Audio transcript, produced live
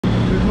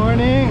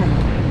morning!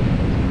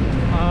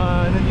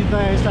 Nandito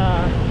tayo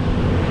sa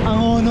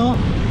Ahon,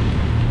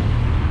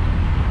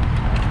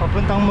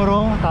 papuntang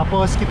Morong.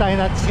 Tapos kitain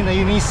natin si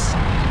Eunice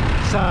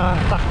sa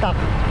tak-tak.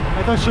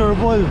 Ito sure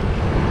ball.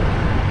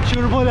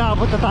 Sure ball,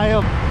 nakapot na tayo.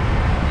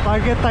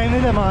 Target time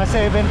nila mga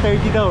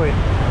 7:30 daw eh.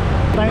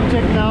 Time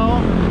check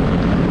now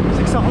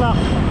 6 o'clock.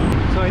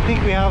 So I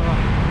think we have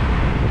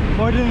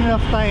more than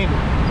enough time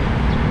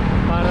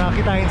para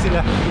kitain sila.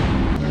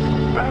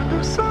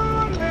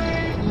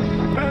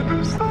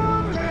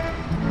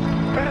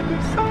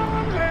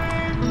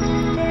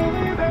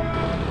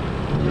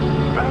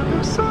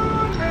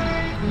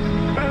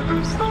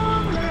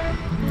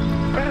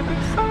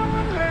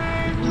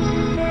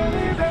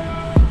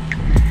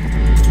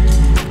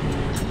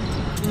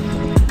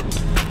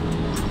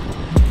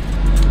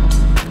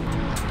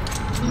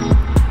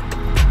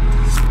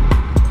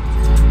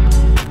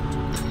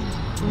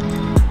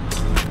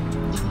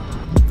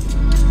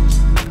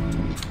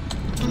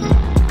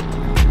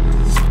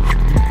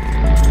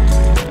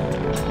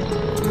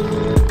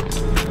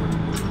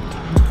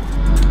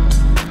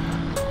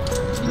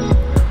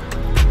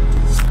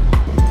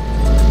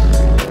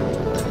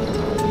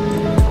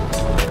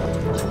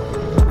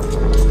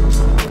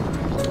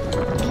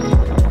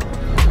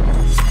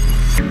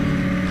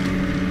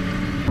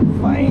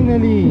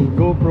 Finally,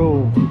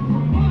 GoPro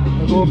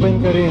nag-open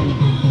ka rin.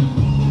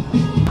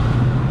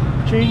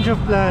 Change of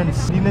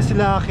plans. Hindi na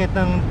sila akit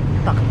ng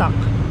tak-tak.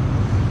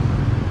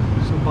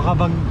 So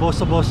baka mag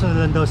Boso-Boso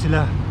na lang daw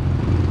sila.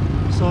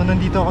 So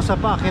nandito ako sa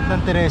paakit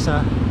ng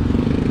Teresa.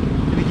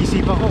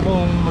 Pinag-isipan ko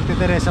kung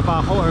magte-Teresa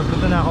pa ako or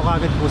punta na ako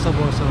kagad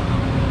Boso-Boso.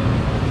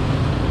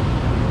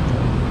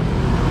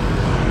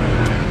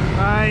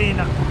 Ay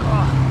nako.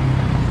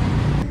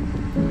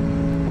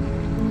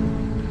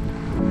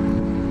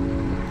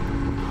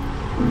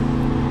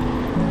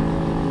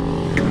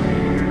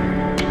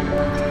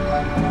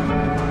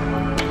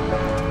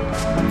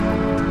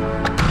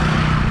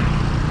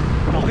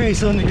 Okay,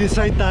 so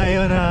nag-decide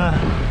tayo na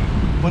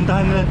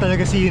puntahan na lang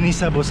talaga si Eunice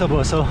sa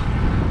Boso-Boso.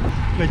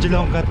 Medyo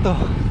long cut to.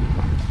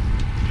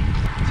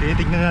 Sige,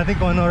 tignan natin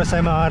kung ano oras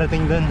tayo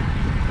makarating dun.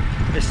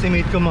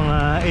 Estimate ko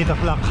mga 8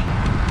 o'clock.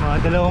 Mga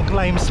dalawang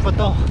climbs pa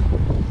to.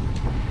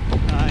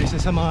 Isa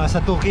sa mga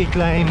sa 2K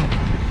climb,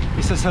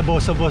 isa sa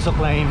Boso-Boso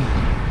climb.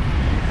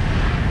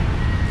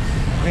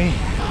 Okay.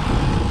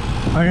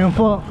 Morning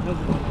po.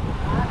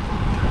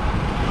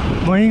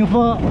 Morning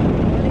po.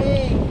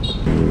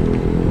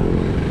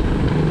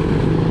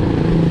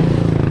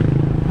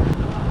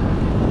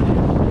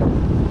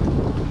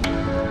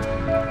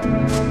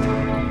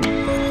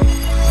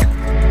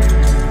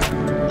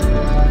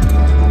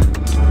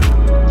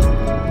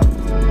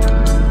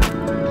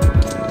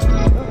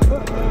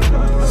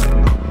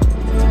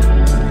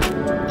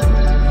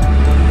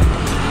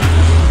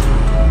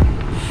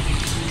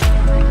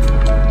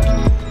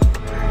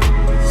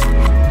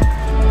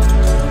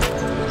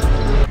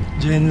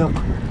 Look,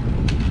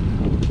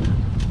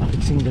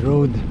 fixing the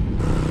road.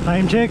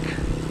 Time check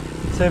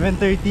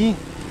 7:30.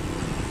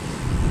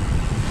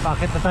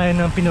 Pakit na tayo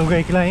ng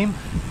Pinugay climb.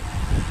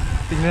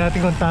 Tingnan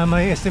natin kung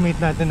tama yung estimate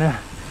natin na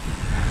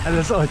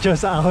alas 8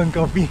 sa Ahon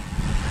Coffee.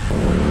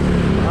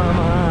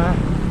 Mga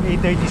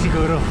 8:30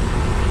 siguro.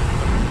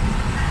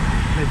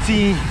 Let's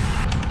see.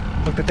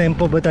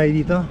 Magta-tempo ba tayo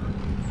dito?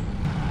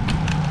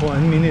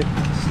 1 minute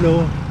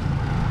slow,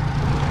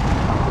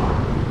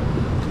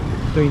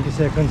 20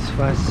 seconds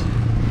fast.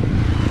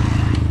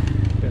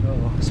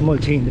 Small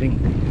chain ring.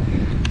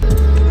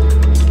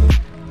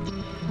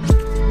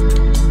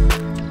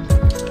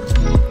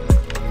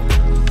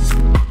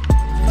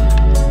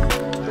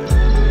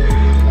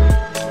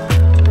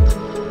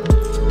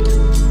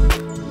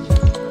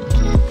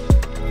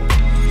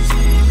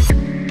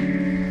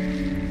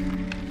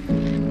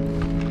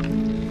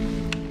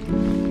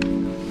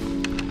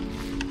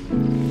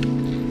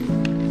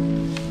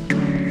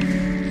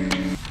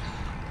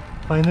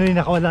 Finally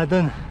nakawala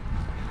dun.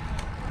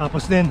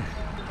 Tapos din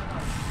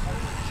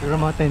siguro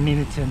mga 10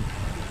 minutes yan.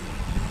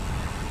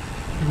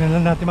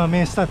 Tignan lang natin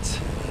mamaya yung stats.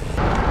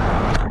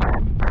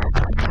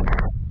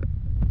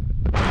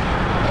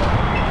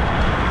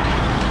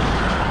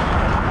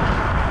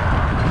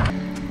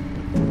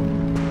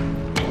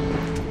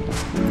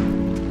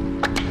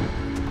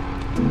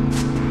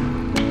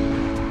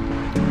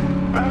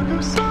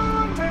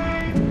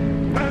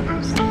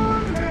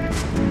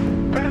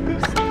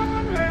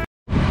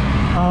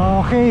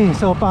 Okay,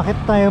 so pakit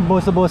tayo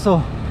Boso-Boso.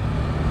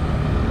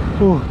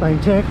 Time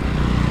check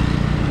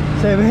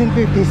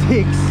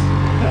 7:56.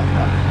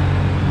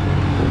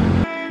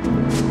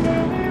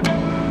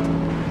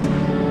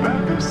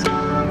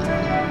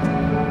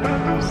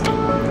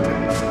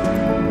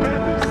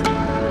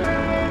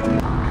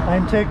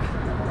 Time check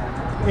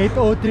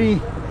 8:03.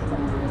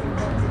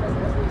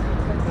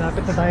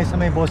 Malapit na tayo sa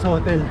may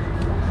Boso Hotel.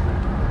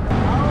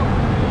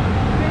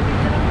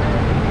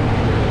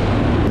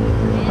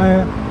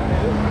 Hi.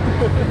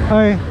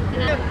 Hi.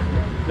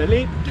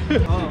 Late.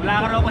 Oh, wala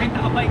ka raw kahit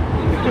nakabike.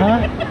 Ha?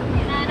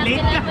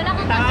 Late ka.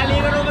 Tangali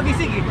ka raw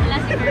magising eh. Wala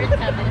si Kurt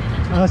sabi.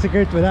 Si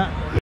Kurt wala.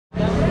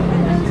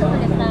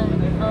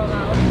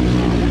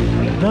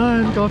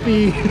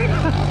 Coffee.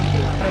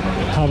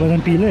 Haba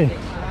ng pila eh.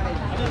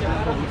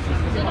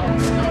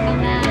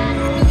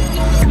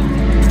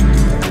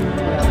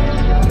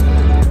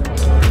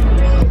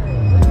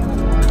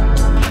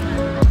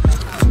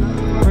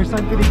 First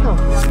time ko dito.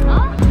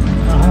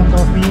 Ahon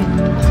Coffee.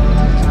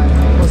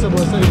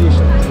 Boso-Boso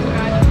edition.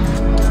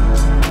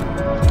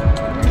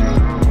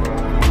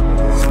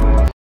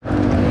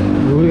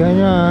 Buhay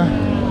niya.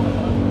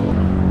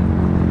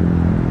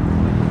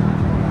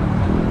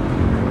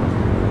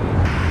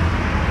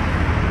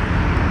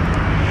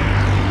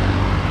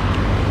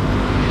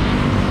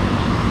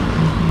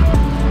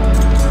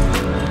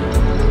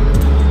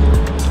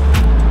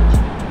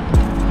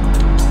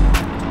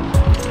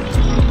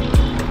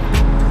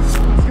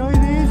 Let's go,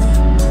 Eunice.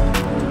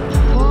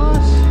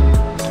 Push.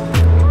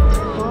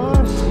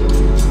 Push.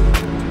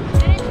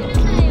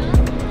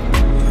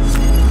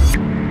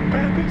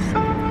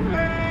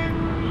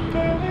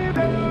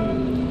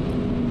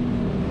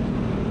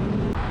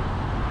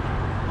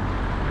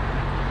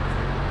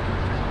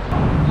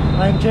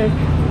 Time check.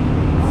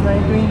 It's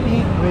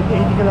 9:20 with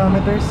 80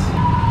 kilometers.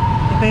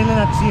 Hintayin lang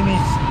natin si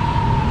Eunice.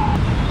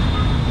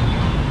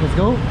 Let's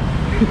go.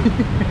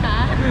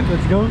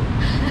 Let's go.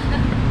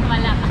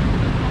 Wala ka.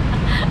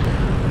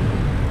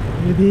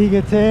 Ready,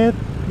 get set,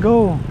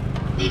 go.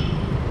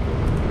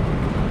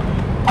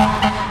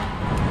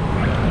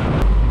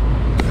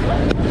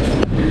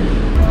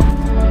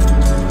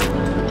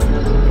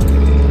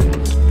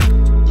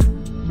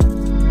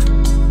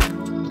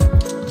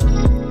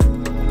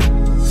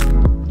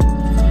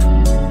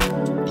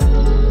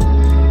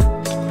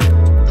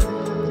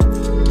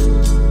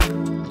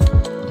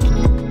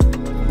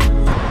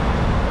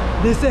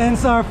 This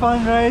ends our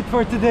fun ride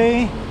for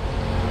today.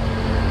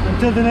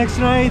 Until the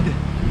next ride.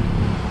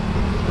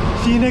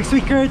 See you next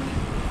week, Kurt.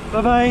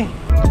 Bye-bye.